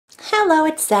Hello,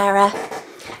 it's Sarah.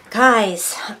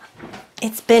 Guys,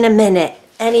 it's been a minute.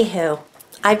 Anywho,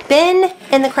 I've been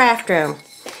in the craft room.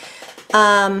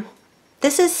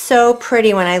 This is so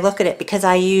pretty when I look at it because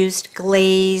I used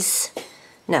gloss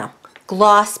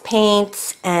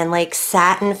paints and like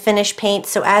satin finish paint.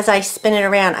 So as I spin it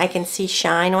around, I can see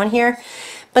shine on here.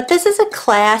 But this is a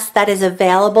class that is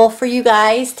available for you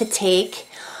guys to take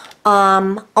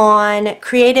on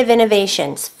Creative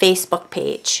Innovations Facebook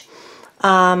page.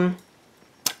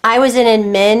 I was in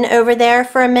admin over there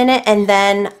for a minute, and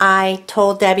then I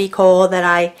told Debbie Cole that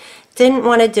I didn't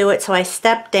want to do it, so I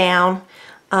stepped down.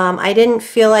 I didn't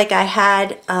feel like I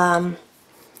had, I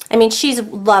mean, she's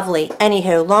lovely.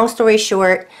 Anywho, long story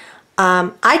short,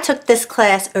 I took this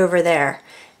class over there,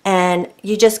 and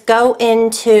you just go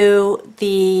into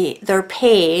their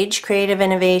page, Creative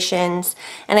Innovations,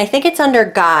 and I think it's under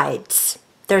guides.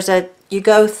 You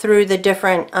go through the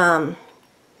different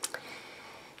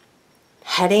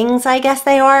headings, I guess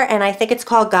they are, and I think it's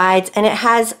called guides, and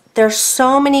there's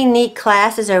so many neat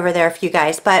classes over there for you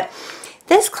guys. But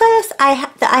this class I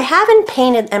haven't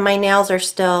painted, and my nails are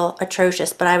still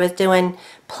atrocious, but I was doing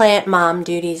plant mom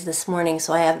duties this morning,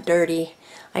 so I have dirty.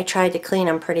 I tried to clean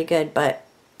them pretty good, but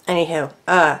anywho,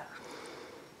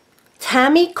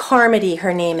 Tammy Carmody,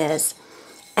 her name is.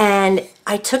 And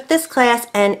I took this class,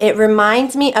 and it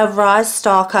reminds me of Roz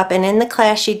Stallcup, and in the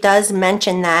class she does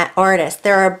mention that artist.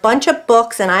 There are a bunch of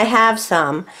books, and I have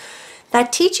some,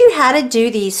 that teach you how to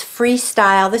do these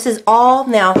freestyle. This is all,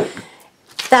 now,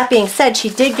 that being said, she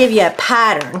did give you a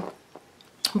pattern,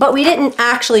 but we didn't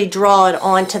actually draw it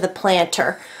onto the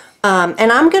planter.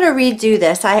 And I'm going to redo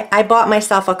this. I bought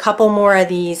myself a couple more of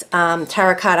these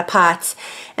terracotta pots,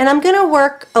 and I'm going to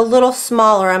work a little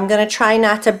smaller. I'm going to try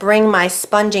not to bring my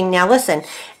sponging. Now listen,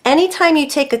 anytime you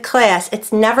take a class,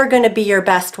 it's never going to be your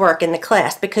best work in the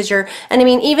class, because and I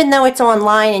mean, even though it's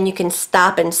online and you can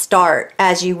stop and start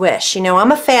as you wish. You know,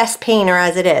 I'm a fast painter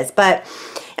as it is, but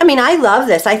I mean, I love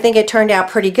this. I think it turned out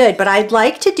pretty good, but I'd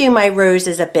like to do my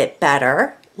roses a bit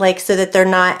better, like so that they're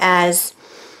not as,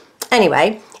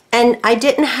 anyway. And I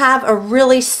didn't have a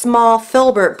really small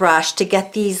filbert brush to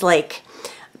get these like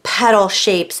petal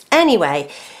shapes. Anyway,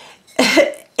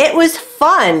 it was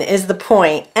fun is the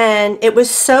point, and it was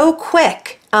so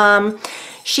quick.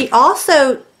 She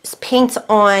also paints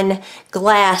on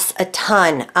glass a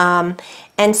ton,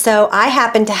 and so I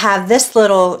happen to have this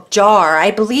little jar.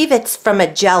 I believe it's from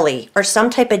a jelly or some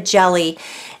type of jelly,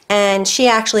 and she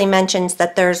actually mentions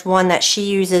that there's one that she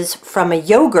uses from a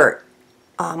yogurt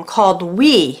called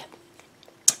Wee.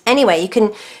 Anyway, you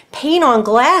can paint on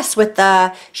glass with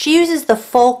she uses the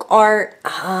Folk Art,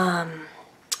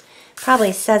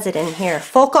 probably says it in here,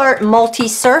 Folk Art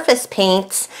multi-surface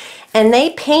paints, and they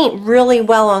paint really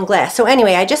well on glass. So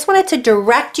anyway, I just wanted to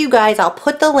direct you guys, I'll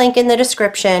put the link in the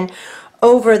description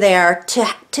over there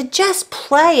to just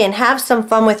play and have some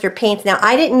fun with your paints. Now,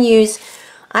 I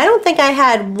don't think I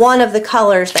had one of the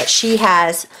colors that she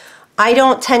has. I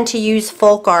don't tend to use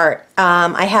Folk Art.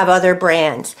 I have other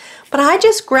brands. But I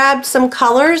just grabbed some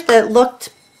colors that looked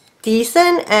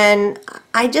decent, and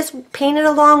I just painted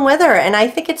along with her. And I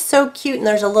think it's so cute, and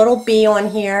there's a little bee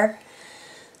on here.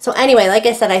 So anyway, like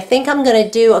I said, I think I'm going to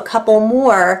do a couple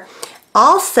more.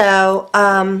 Also,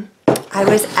 I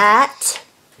was at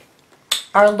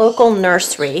our local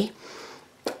nursery.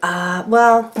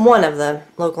 Well, one of the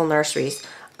local nurseries.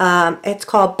 It's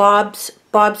called Bob's,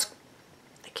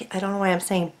 I don't know why I'm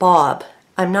saying Bob.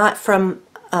 I'm not from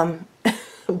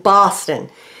Boston.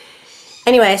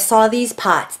 Anyway, I saw these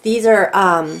pots. These are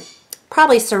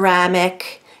probably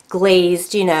ceramic,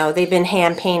 glazed, you know, they've been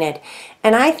hand painted.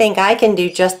 And I think I can do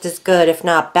just as good, if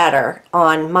not better,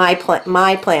 on my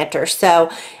planter. So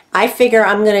I figure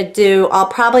I'll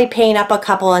probably paint up a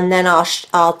couple, and then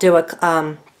I'll do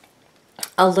a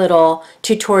little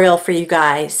tutorial for you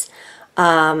guys.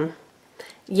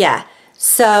 Yeah,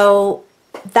 so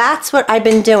that's what I've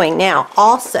been doing. Now,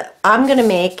 also, I'm going to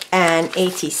make an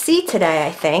ATC today,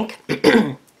 I think.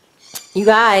 You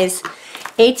guys,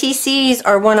 ATCs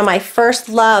are one of my first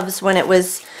loves when I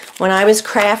was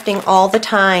crafting all the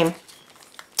time.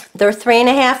 They're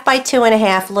 3.5 by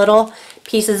 2.5 little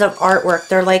pieces of artwork.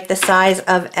 They're like the size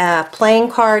of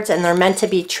playing cards, and they're meant to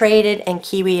be traded, and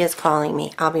Kiwi is calling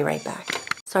me. I'll be right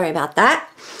back. Sorry about that.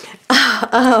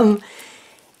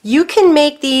 You can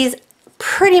make these.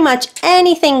 Pretty much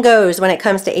anything goes when it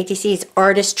comes to ATC's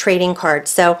artist trading cards.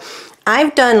 So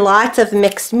I've done lots of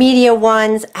mixed media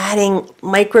ones, adding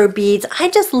micro beads.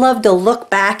 I just love to look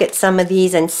back at some of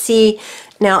these and see.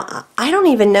 Now, I don't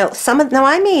even know no,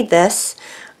 I made this.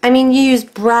 I mean, you use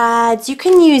brads, you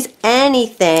can use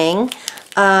anything.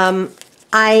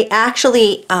 I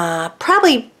actually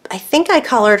probably I think I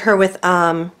colored her with,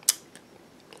 the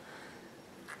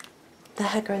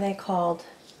heck are they called?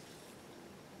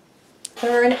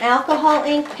 They're an alcohol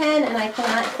ink pen, and I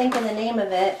cannot think of the name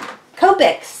of it.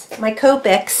 Copics, my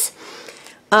Copics.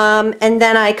 And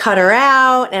then I cut her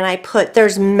out, and I put,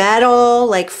 there's metal,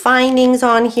 like findings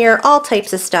on here, all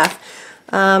types of stuff.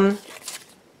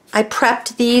 I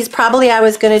prepped these. Probably I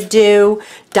was going to do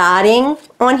dotting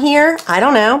on here. I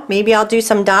don't know. Maybe I'll do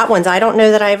some dot ones. I don't know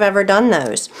that I've ever done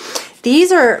those.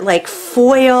 These are like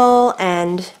foil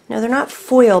and, no, they're not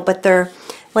foil, but they're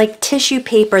like tissue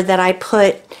paper that I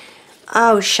put,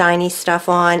 oh, shiny stuff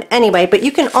on. Anyway, but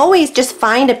you can always just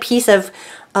find a piece of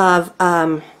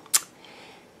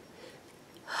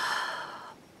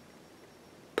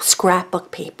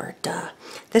scrapbook paper, duh.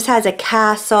 This has a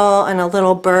castle and a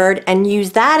little bird, and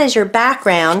use that as your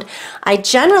background. I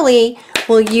generally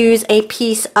will use a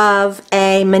piece of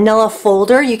a manila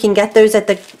folder. You can get those at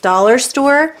the dollar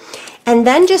store, and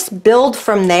then just build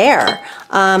from there.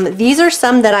 These are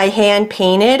some that I hand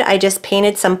painted. I just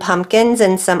painted some pumpkins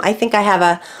and some, I think I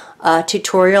have a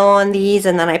tutorial on these,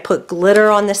 and then I put glitter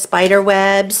on the spider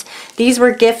webs. These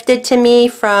were gifted to me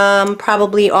from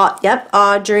probably,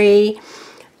 Audrey.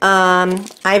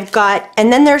 I've got,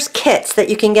 and then there's kits that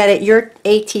you can get at your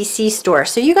ATC store.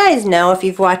 So you guys know, if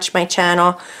you've watched my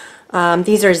channel,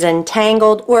 these are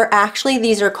Zentangled, or actually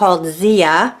these are called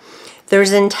Zia.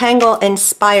 There's Zentangle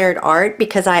inspired art,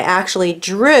 because I actually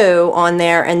drew on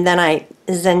there and then I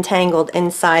Zentangled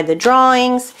inside the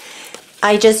drawings.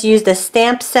 I just used a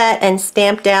stamp set and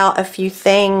stamped out a few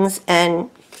things and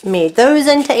made those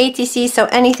into ATC, so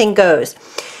anything goes.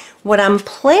 What I'm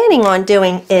planning on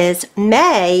doing is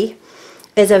May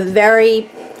is I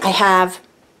have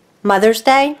Mother's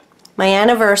Day, my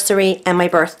anniversary, and my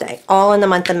birthday, all in the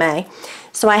month of May.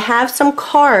 So I have some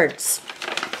cards,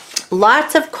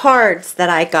 lots of cards that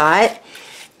I got,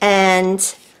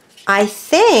 and I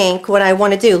think what I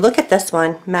want to do, look at this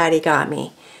one Maddie got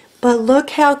me. But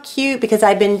look how cute, because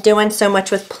I've been doing so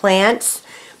much with plants.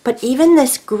 But even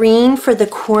this green for the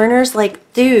corners,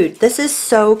 like, dude, this is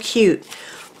so cute.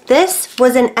 This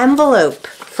was an envelope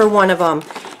for one of them,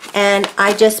 and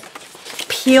I just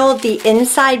peeled the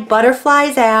inside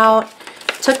butterflies out,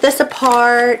 took this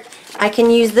apart. I can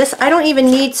use this. I don't even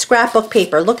need scrapbook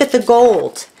paper. Look at the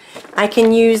gold. I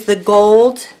can use the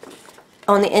gold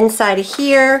on the inside of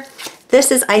here.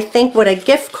 This is, I think, what a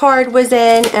gift card was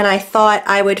in, and I thought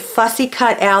I would fussy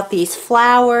cut out these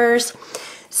flowers.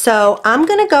 So I'm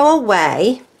going to go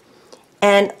away.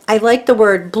 And I like the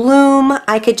word bloom.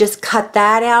 I could just cut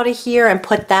that out of here and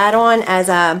put that on as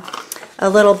a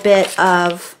little bit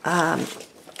of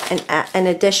an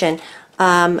addition.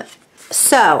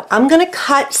 So I'm going to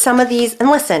cut some of these.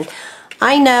 And listen,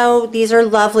 I know these are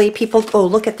lovely. People, oh,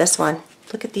 look at this one.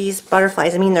 Look at these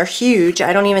butterflies. I mean, they're huge.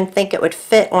 I don't even think it would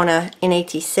fit on an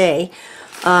ATC.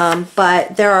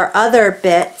 But there are other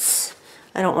bits.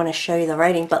 I don't want to show you the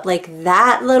writing, but like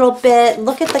that little bit,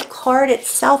 look at the card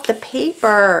itself. The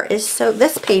paper is so,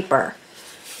 this paper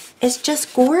is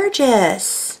just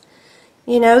gorgeous.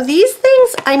 You know, these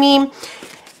things, I mean,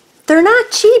 they're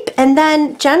not cheap. And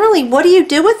then generally, what do you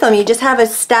do with them? You just have a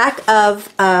stack of,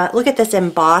 look at this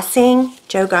embossing.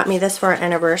 Joe got me this for our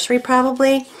anniversary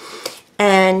probably.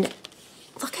 And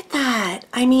look at that.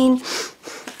 I mean,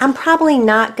 I'm probably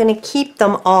not going to keep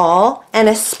them all, and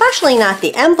especially not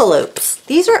the envelopes.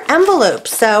 These are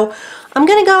envelopes, so I'm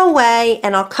going to go away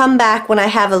and I'll come back when I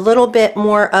have a little bit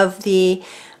more of the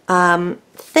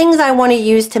things I want to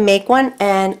use to make one,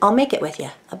 and I'll make it with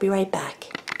you. I'll be right back.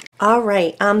 All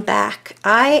right, I'm back.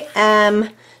 I am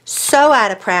so out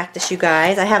of practice, you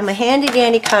guys. I have my handy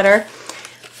dandy cutter.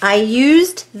 I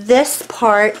used this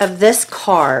part of this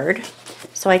card,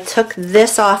 so I took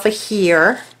this off of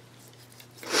here.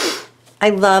 I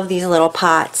love these little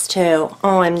pots too.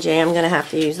 OMG, I'm going to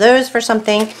have to use those for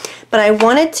something. But I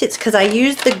wanted to, because I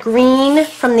used the green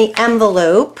from the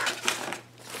envelope.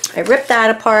 I ripped that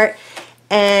apart,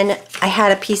 and I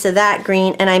had a piece of that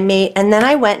green, and and then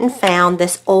I went and found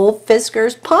this old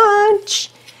Fiskars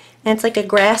punch. And it's like a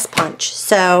grass punch.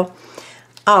 So,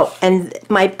 oh, and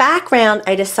my background,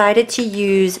 I decided to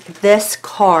use this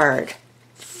card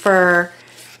for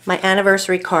my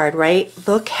anniversary card, right?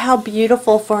 Look how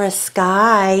beautiful for a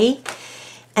sky.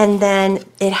 And then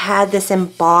it had this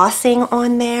embossing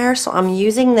on there, so I'm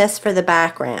using this for the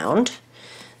background.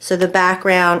 So the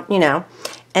background, you know,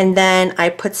 and then I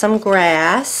put some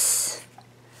grass.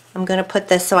 I'm going to put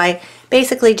this, so I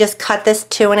basically just cut this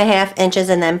 2.5 inches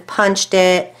and then punched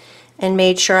it and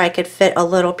made sure I could fit a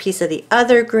little piece of the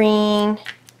other green.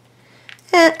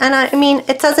 And I mean,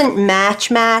 it doesn't match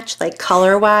like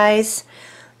color-wise.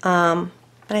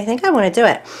 But but I think I want to do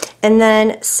it. And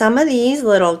then some of these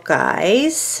little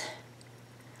guys,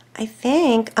 I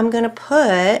think I'm going to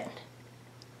put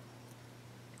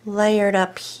layered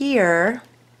up here.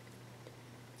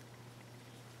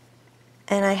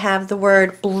 And I have the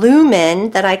word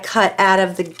Bloomin' that I cut out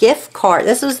of the gift card.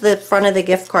 This was the front of the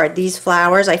gift card, these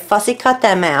flowers. I fussy cut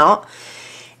them out.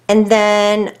 And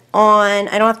then on,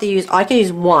 I don't have to use, I could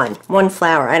use one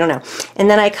flower, I don't know. And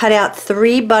then I cut out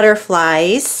 3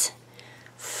 butterflies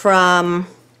from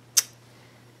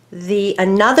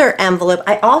another envelope.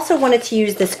 I also wanted to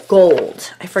use this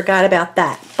gold. I forgot about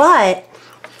that. But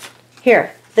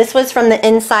here, this was from the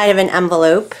inside of an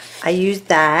envelope. I used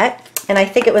that. And I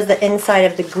think it was the inside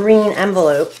of the green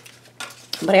envelope.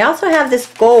 But I also have this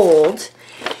gold.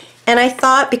 And I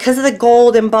thought because of the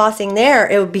gold embossing there,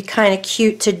 it would be kind of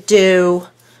cute to do.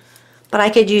 But I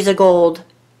could use a gold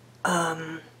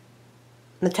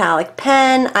metallic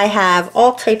pen. I have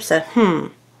all types of,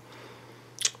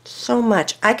 so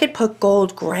much. I could put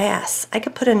gold grass. I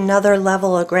could put another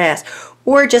level of grass.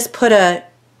 Or just put a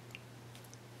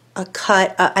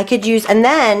cut. I could use, and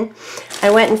then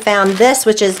I went and found this,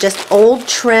 which is just old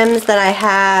trims that I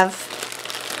have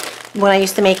when I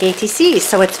used to make ATCs.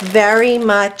 So it's very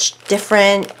much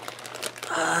different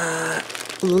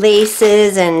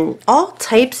laces and all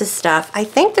types of stuff. I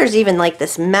think there's even like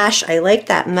this mesh. I like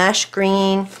that mesh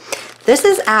green. This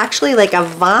is actually like a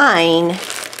vine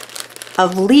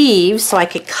of leaves, so I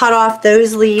could cut off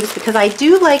those leaves because I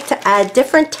do like to add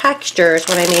different textures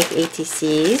when I make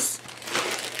ATCs.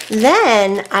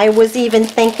 Then I was even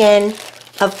thinking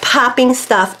of popping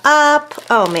stuff up.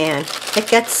 Oh man,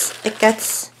 it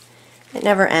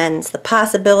never ends. The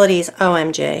possibilities,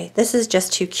 OMG. This is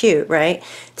just too cute, right?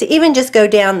 To even just go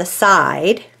down the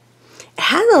side. It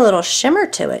has a little shimmer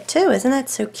to it too. Isn't that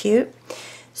so cute?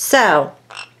 So,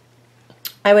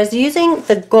 I was using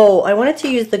the gold. I wanted to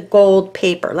use the gold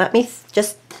paper. Let me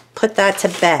just put that to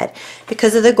bed.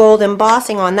 Because of the gold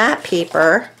embossing on that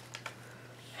paper,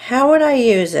 how would I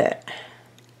use it?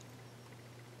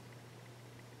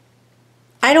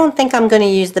 I don't think I'm going to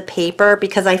use the paper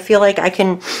because I feel like I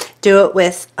can do it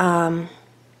with a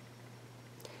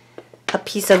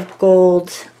piece of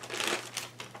gold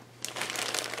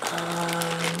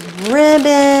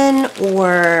ribbon,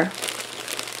 or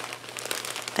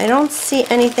I don't see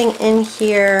anything in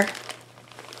here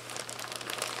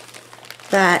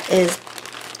that is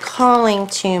calling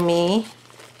to me.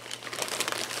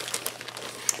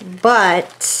 But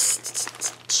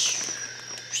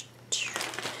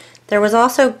there was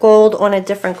also gold on a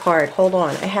different card. Hold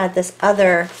on. I had this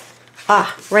other,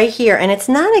 right here. And it's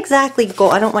not exactly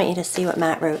gold. I don't want you to see what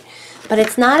Matt wrote. But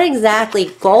it's not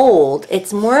exactly gold.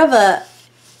 It's more of a,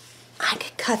 I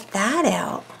could cut that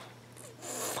out.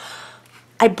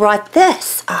 I brought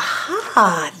this.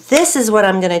 Aha. This is what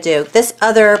I'm going to do. This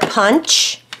other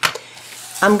punch.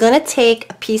 I'm going to take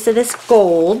a piece of this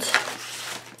gold.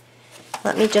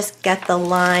 Let me just get the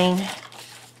line.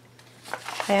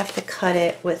 I have to cut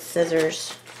it with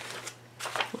scissors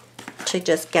to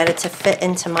just get it to fit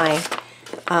into my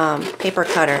paper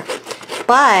cutter.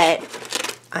 But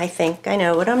I think I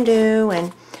know what I'm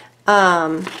doing.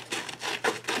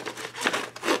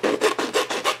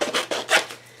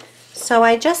 So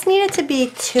I just need it to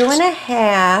be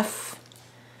 2.5.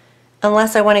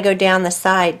 Unless I want to go down the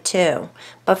side too.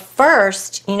 But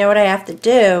first, you know what I have to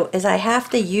do is I have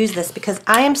to use this because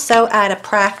I am so out of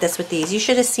practice with these. You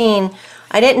should have seen,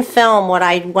 I didn't film what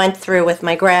I went through with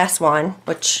my grass one,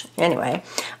 which anyway,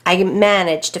 I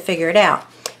managed to figure it out.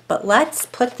 But let's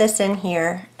put this in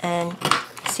here and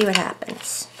see what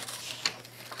happens.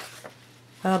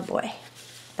 Oh boy,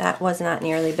 that was not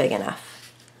nearly big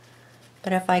enough.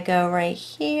 But if I go right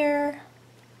here,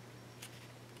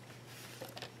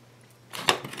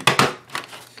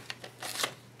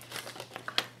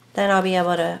 then I'll be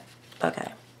able to,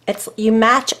 okay. It's, you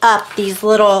match up these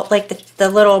little, like the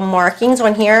little markings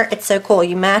on here. It's so cool.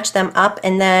 You match them up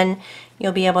and then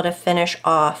you'll be able to finish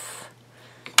off.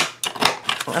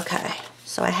 Okay,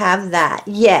 so I have that.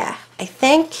 Yeah, I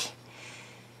think,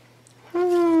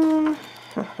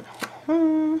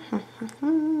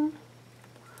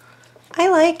 I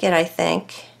like it, I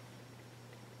think.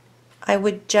 I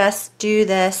would just do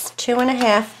this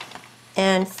 2.5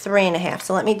 and 3.5.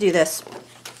 So let me do this.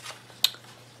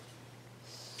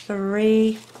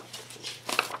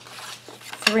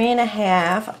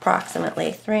 3.5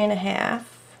 approximately, 3.5.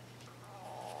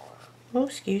 Oh,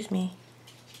 excuse me.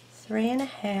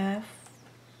 3.5.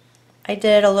 I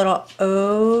did a little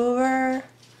over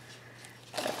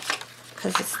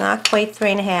because it's not quite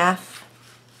 3.5.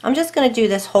 I'm just going to do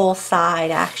this whole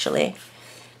side actually,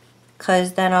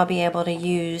 because then I'll be able to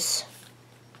use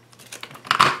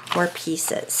more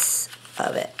pieces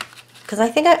of it. Because I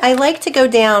think I like to go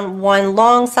down one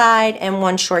long side and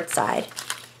one short side,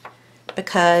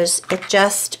 because it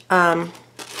just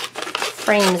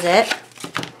frames it.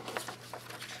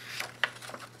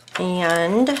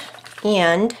 And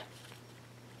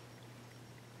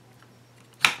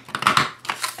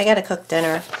I gotta cook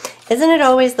dinner. Isn't it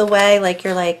always the way, like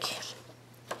you're like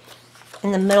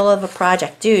in the middle of a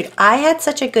project? Dude, I had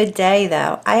such a good day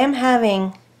though. I am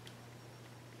having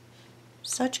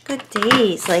such good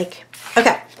days. Like,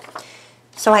 okay.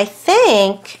 So I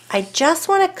think I just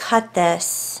want to cut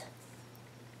this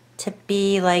to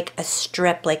be like a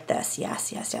strip like this.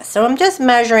 Yes, yes, yes. So I'm just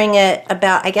measuring it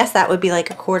about, I guess that would be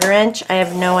like a 1/4 inch. I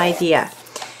have no idea.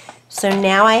 So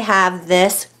now I have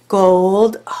this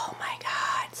gold. Oh my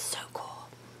God, so cool.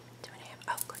 2.5.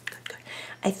 Oh, good, good, good.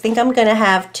 I think I'm going to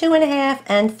have 2.5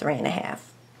 and 3.5.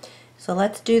 So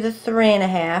let's do the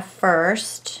 3.5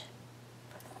 first.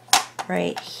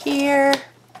 Right here.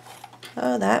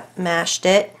 Oh, that mashed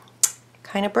it.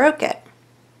 Kind of broke it.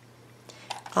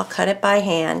 I'll cut it by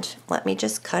hand. Let me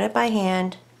just cut it by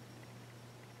hand.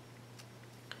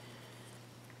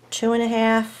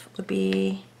 2.5 would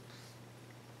be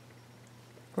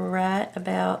right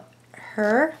about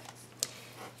her.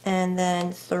 And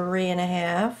then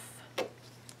 3.5.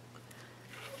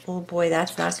 Oh boy,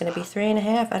 that's not going to be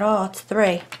 3.5 at all. It's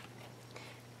 3.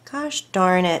 Gosh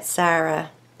darn it, Sarah.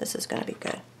 This is going to be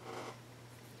good.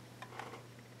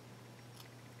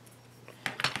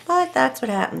 But that's what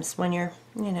happens when you're,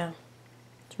 you know,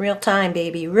 it's real time,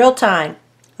 baby, real time.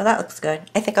 Well, that looks good.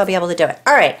 I think I'll be able to do it.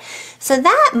 All right, so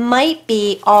that might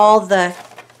be all the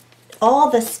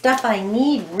stuff I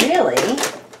need, really.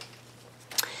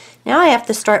 Now I have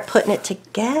to start putting it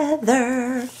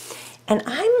together. And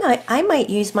I might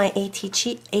use my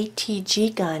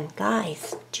ATG gun.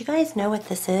 Guys, do you guys know what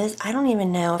this is? I don't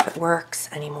even know if it works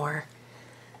anymore.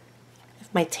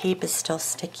 If my tape is still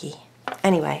sticky.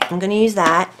 Anyway, I'm going to use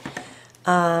that.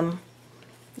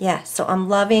 Yeah, so I'm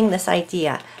loving this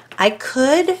idea. I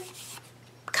could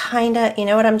kind of, you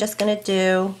know what I'm just going to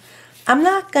do? I'm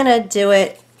not going to do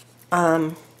it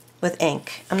with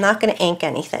ink. I'm not going to ink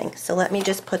anything. So let me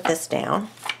just put this down.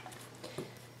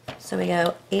 So we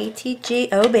go ATG,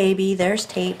 oh baby, there's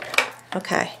tape.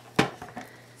 Okay.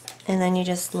 And then you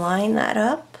just line that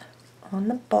up on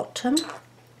the bottom.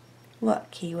 What,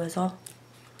 Key Whistle?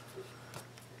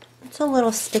 It's a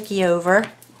little sticky over.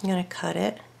 I'm going to cut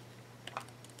it.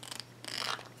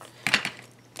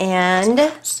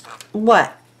 And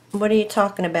what? What are you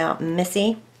talking about,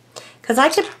 Missy? Because I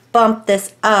could bump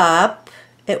this up.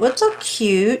 It would look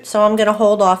cute, so I'm going to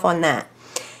hold off on that.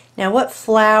 Now, what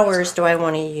flowers do I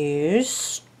want to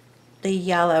use? The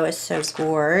yellow is so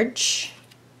gorge.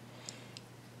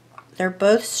 They're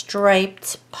both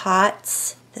striped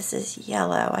pots. This is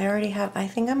yellow. I already have, I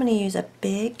think I'm going to use a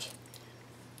big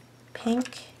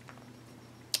pink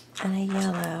and a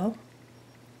yellow.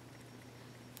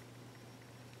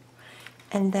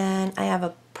 And then I have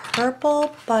a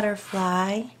purple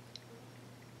butterfly.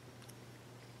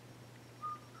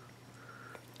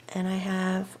 And I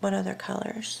have, what other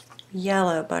colors?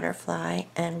 Yellow butterfly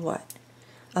and what?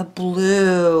 A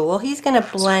blue. Well, he's going to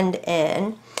blend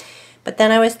in. But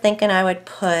then I was thinking I would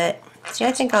put, see,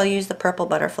 I think I'll use the purple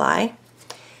butterfly.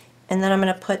 And then I'm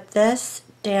going to put this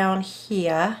down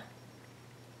here.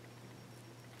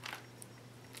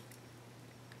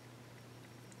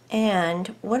 And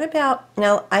what about,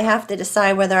 now I have to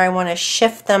decide whether I want to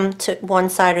shift them to one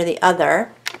side or the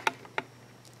other.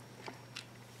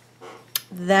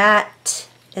 That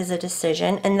is a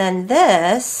decision. And then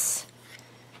this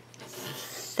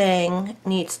thing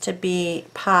needs to be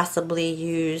possibly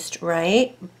used,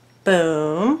 right?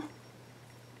 Boom.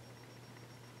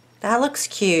 That looks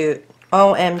cute.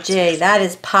 OMG, that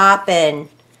is poppin'.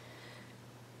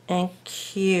 And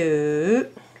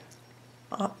cute.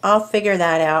 I'll figure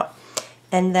that out.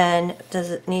 And then does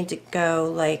it need to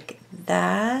go like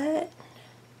that?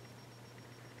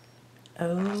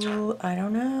 Oh, I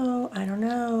don't know. I don't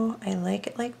know. I like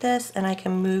it like this, and I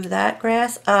can move that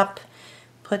grass up,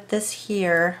 put this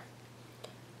here,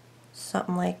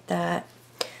 something like that.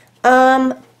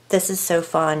 This is so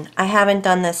fun. I haven't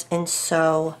done this in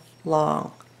so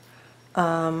long.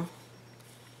 I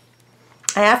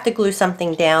have to glue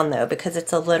something down though because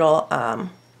it's a little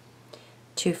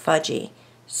too fudgy.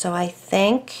 So I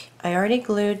think I already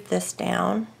glued this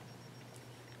down.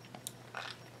 I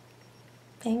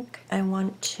think I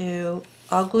want to,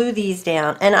 I'll glue these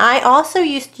down. And I also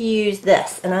used to use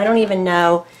this, and I don't even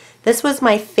know, this was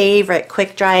my favorite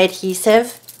quick dry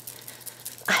adhesive.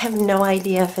 I have no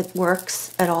idea if it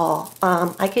works at all.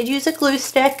 I could use a glue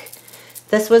stick.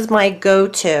 This was my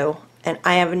go-to, and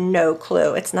I have no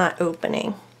clue. It's not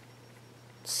opening.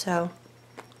 So,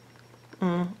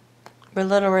 we're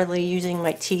literally using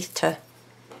my teeth to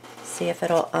see if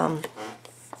it'll,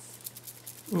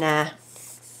 nah,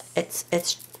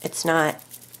 it's not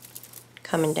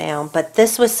coming down. But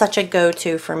this was such a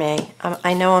go-to for me.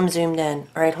 I know I'm zoomed in.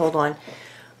 All right, hold on.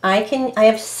 I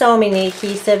have so many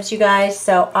adhesives, you guys,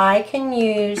 so I can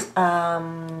use,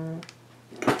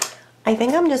 I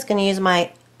think I'm just going to use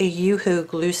my Yoo-Hoo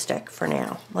glue stick for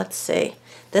now. Let's see.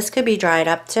 This could be dried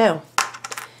up too.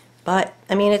 But,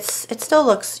 I mean, it still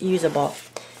looks usable.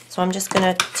 So I'm just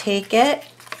going to take it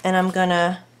and I'm going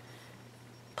to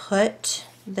put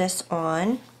this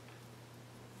on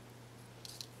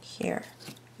here.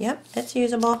 Yep, it's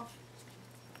usable.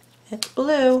 It's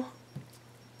blue.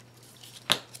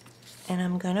 And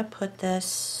I'm going to put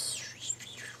this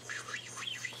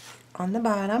on the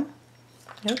bottom.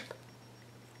 Nope.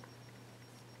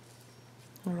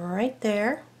 Right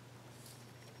there.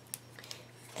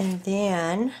 And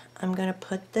then I'm going to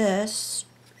put this,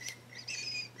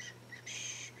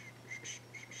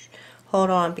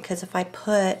 hold on, because if I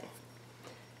put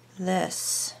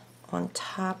this on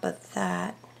top of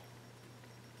that,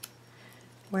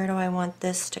 where do I want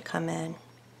this to come in?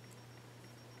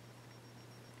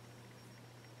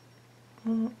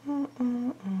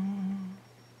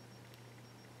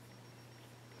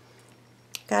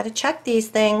 Gotta check these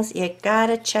things. You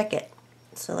gotta check it.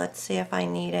 So let's see if I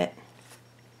need it,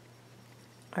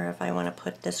 or if I want to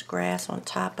put this grass on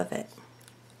top of it.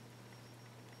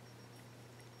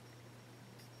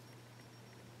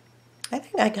 I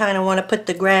think I kind of want to put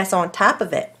the grass on top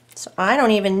of it. So I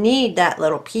don't even need that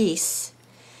little piece.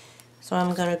 So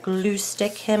I'm going to glue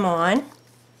stick him on.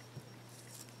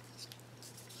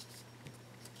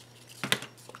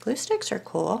 Glue sticks are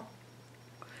cool.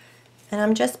 And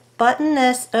I'm just butting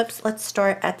this, oops, let's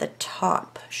start at the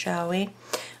top, shall we?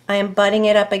 I am butting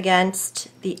it up against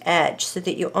the edge so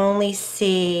that you only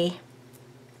see,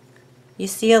 you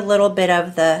see a little bit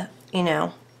of the, you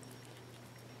know,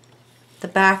 the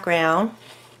background.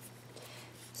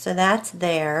 So that's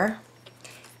there.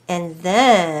 And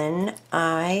then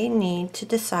I need to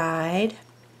decide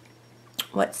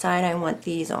what side I want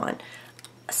these on.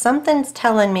 Something's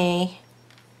telling me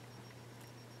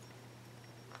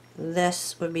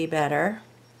this would be better.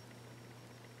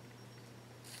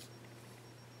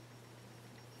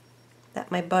 That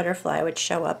my butterfly would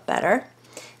show up better.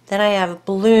 Then I have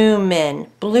Bloomin'.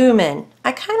 Bloomin'.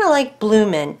 I kind of like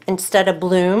Bloomin' instead of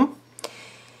Bloom.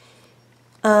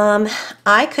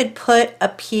 I could put a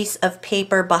piece of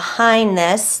paper behind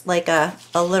this, like a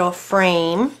little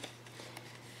frame.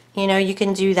 You know, you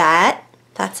can do that.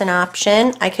 That's an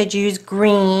option. I could use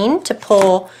green to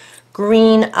pull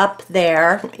green up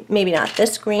there. Maybe not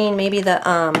this green, maybe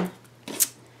the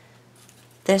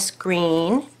this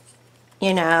green.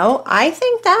 You know, I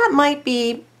think that might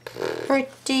be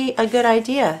pretty a good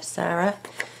idea, Sarah.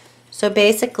 So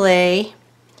basically,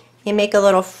 you make a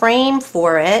little frame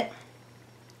for it.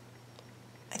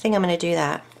 I think I'm going to do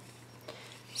that.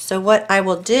 So what I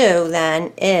will do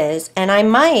then is, and I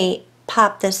might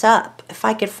pop this up if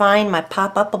I could find my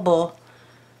pop-upable,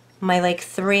 my like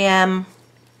 3M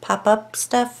pop-up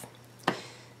stuff.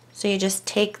 So you just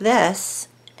take this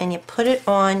and you put it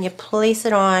on, you place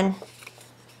it on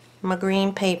my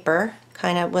green paper,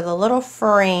 kind of with a little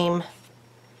frame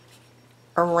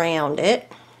around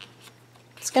it.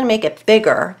 It's going to make it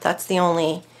bigger. That's the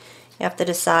only, you have to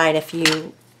decide if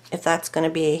that's going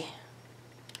to be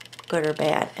good or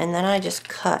bad. And then I just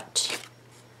cut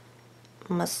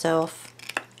myself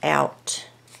out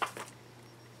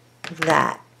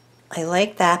that. I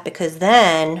like that because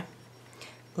then,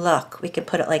 look, we can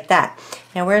put it like that.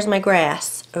 Now where's my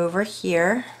grass? Over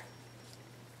here.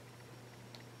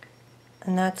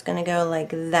 And that's going to go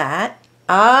like that.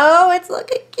 Oh, it's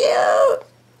looking cute.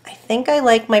 I think I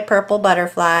like my purple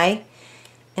butterfly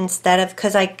instead of,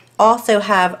 because I also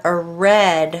have a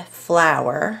red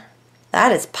flower.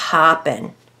 That is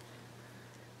poppin'.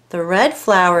 The red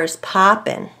flower is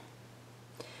poppin'.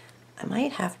 I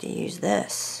might have to use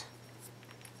this.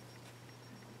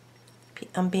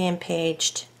 I'm being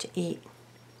paged to eat.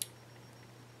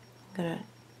 I'm going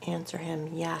to answer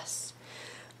him yes.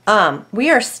 We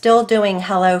are still doing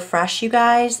HelloFresh, you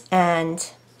guys,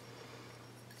 and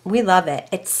we love it.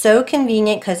 It's so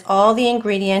convenient because all the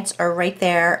ingredients are right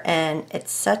there, and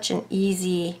it's such an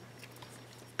easy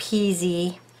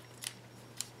peasy.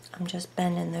 I'm just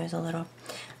bending those a little.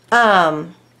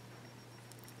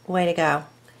 Way to go.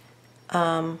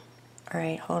 All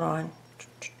right, hold on.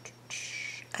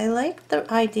 I like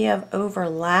the idea of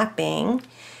overlapping,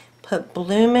 put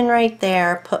bloomin' right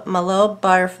there, put my little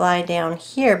butterfly down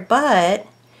here, but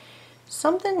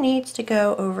something needs to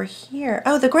go over here.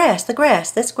 Oh, the grass,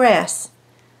 this grass.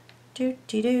 Do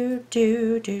do do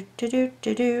do do do do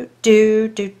do do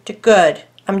do do. Good.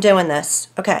 I'm doing this.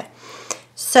 Okay.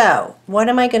 So, what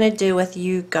am I going to do with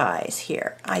you guys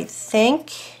here? I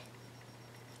think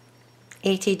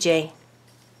ATG.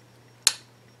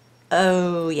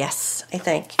 Oh, yes. I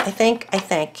think.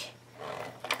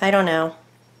 I don't know.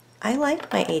 I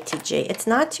like my ATG. It's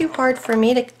not too hard for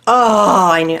me to...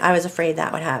 Oh, I was afraid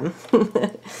that would happen.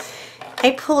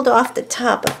 I pulled off the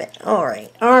top of it. All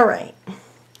right.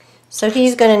 So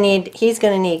he's gonna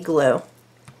need glue.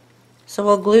 So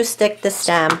we'll glue stick the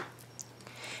stem.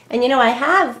 And you know, I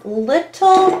have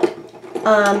little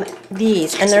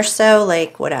these, and they're so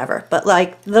like whatever, but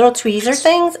like little tweezer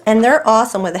things, and they're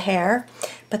awesome with the hair.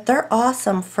 But they're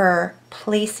awesome for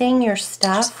placing your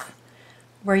stuff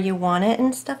where you want it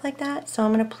and stuff like that. So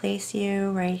I'm gonna place you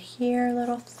right here,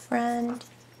 little friend.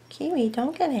 Kiwi,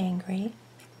 don't get angry.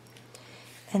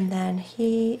 And then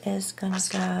he is gonna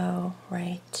go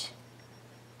right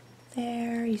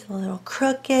there. He's a little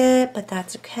crooked, but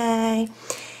that's okay.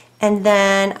 And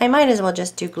then I might as well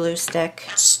just do glue stick.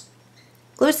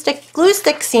 Glue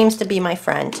stick seems to be my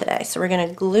friend today. So we're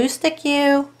gonna glue stick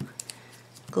you,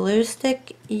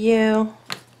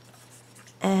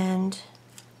 and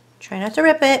try not to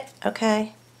rip it,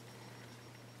 okay?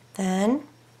 Then,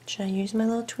 should I use my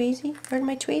little tweezy? Where'd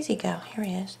my tweezy go? Here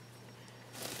he is.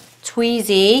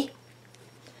 Tweezy,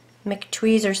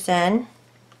 McTweezerson,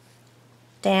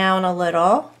 down a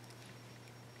little.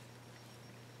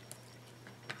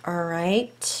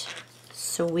 Alright,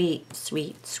 sweet,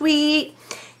 sweet, sweet.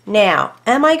 Now,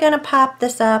 am I going to pop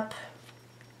this up?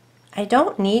 I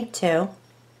don't need to.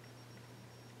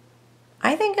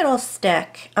 I think it'll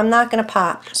stick. I'm not going to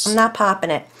pop. I'm not popping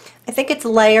it. I think it's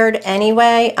layered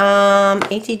anyway.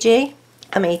 ATG?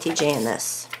 I'm ATGing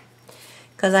this.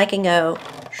 Because I can go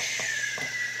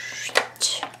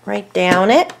right down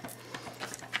it.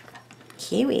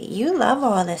 Kiwi, you love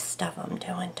all this stuff I'm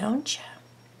doing, don't you?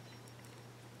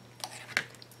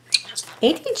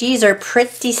 ATGs are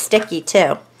pretty sticky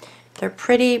too. They're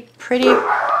pretty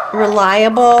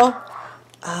reliable.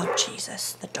 Oh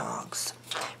Jesus, the dogs.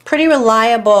 Pretty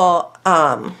reliable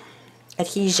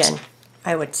adhesion,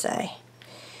 I would say.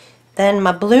 Then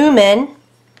my bloomin',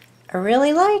 I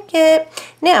really like it.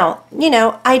 Now, you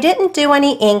know, I didn't do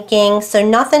any inking, so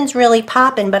nothing's really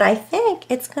popping, but I think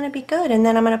it's going to be good. And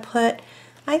then I'm going to put,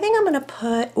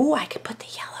 ooh, I could put the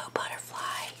yellow butterfly.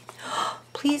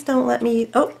 Please don't let me,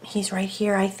 oh, he's right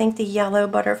here. I think the yellow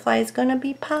butterfly is going to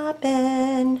be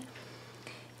popping.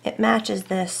 It matches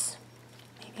this.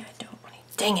 Maybe I don't want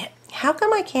to, dang it. How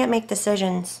come I can't make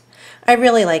decisions? I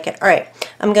really like it. All right,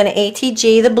 I'm going to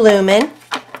ATG the bloomin'.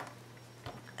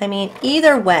 I mean,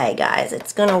 either way, guys,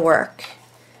 it's going to work.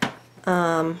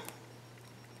 ATG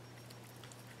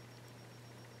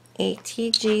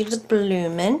the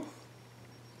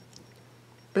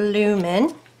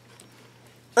bloomin'.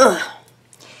 Ugh.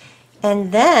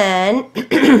 And then,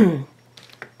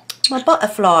 my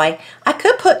butterfly. I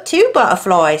could put 2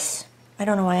 butterflies. I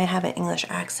don't know why I have an English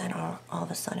accent all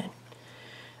of a sudden.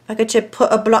 I could just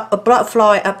put a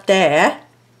butterfly up there.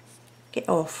 Get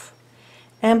off.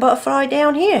 And butterfly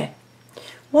down here.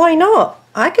 Why not?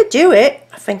 I could do it.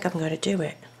 I think I'm going to do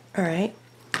it. Alright.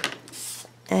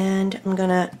 And I'm going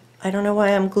to, I don't know why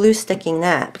I'm glue sticking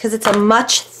that. Because it's a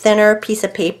much thinner piece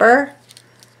of paper.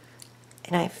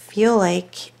 And I feel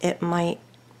like it might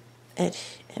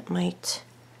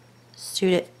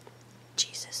suit it.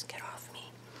 Jesus, get off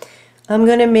me. I'm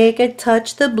going to make it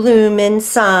touch the bloomin'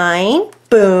 sign.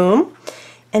 Boom.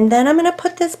 And then I'm going to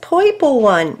put this purple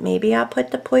one. Maybe I'll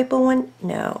put the purple one.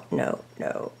 No.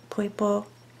 Purple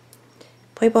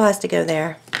has to go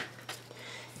there.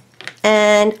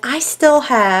 And I still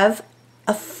have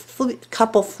a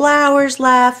couple flowers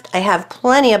left. I have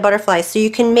plenty of butterflies. So you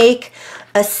can make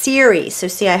a series. So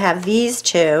see, I have these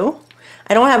 2.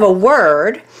 I don't have a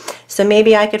word. So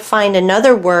maybe I could find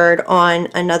another word on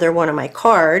another one of my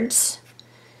cards.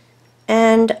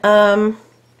 And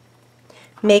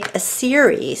make a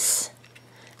series.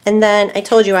 And then I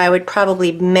told you I would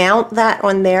probably mount that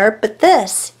on there, but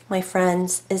this, my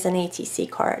friends, is an ATC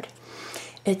card.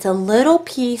 It's a little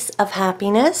piece of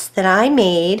happiness that I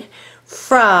made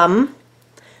from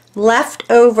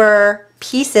leftover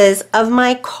pieces of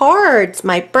my cards,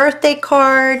 my birthday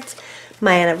cards,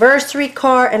 my anniversary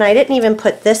card, and I didn't even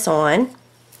put this on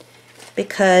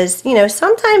because, you know,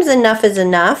 sometimes enough is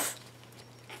enough,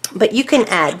 but you can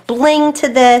add bling to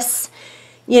this.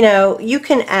 You know, you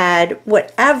can add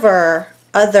whatever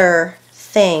other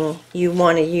thing you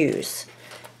want to use.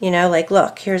 You know, like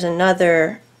look, here's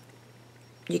another,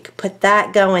 you could put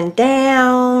that going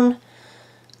down.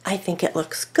 I think it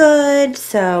looks good,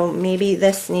 so maybe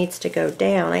this needs to go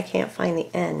down. I can't find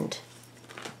the end.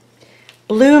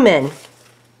 Bloomin'.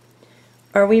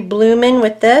 Are we bloomin'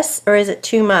 with this, or is it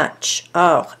too much?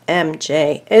 Oh,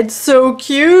 MJ, it's so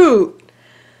cute.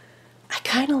 I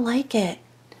kind of like it.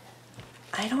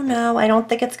 I don't know. I don't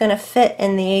think it's going to fit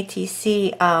in the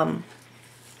ATC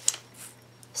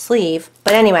sleeve.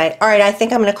 But anyway, all right, I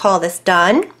think I'm going to call this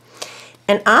done.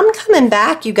 And I'm coming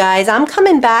back, you guys. I'm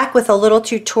coming back with a little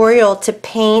tutorial to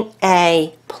paint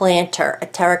a planter, a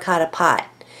terracotta pot.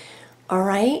 All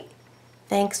right?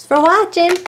 Thanks for watching.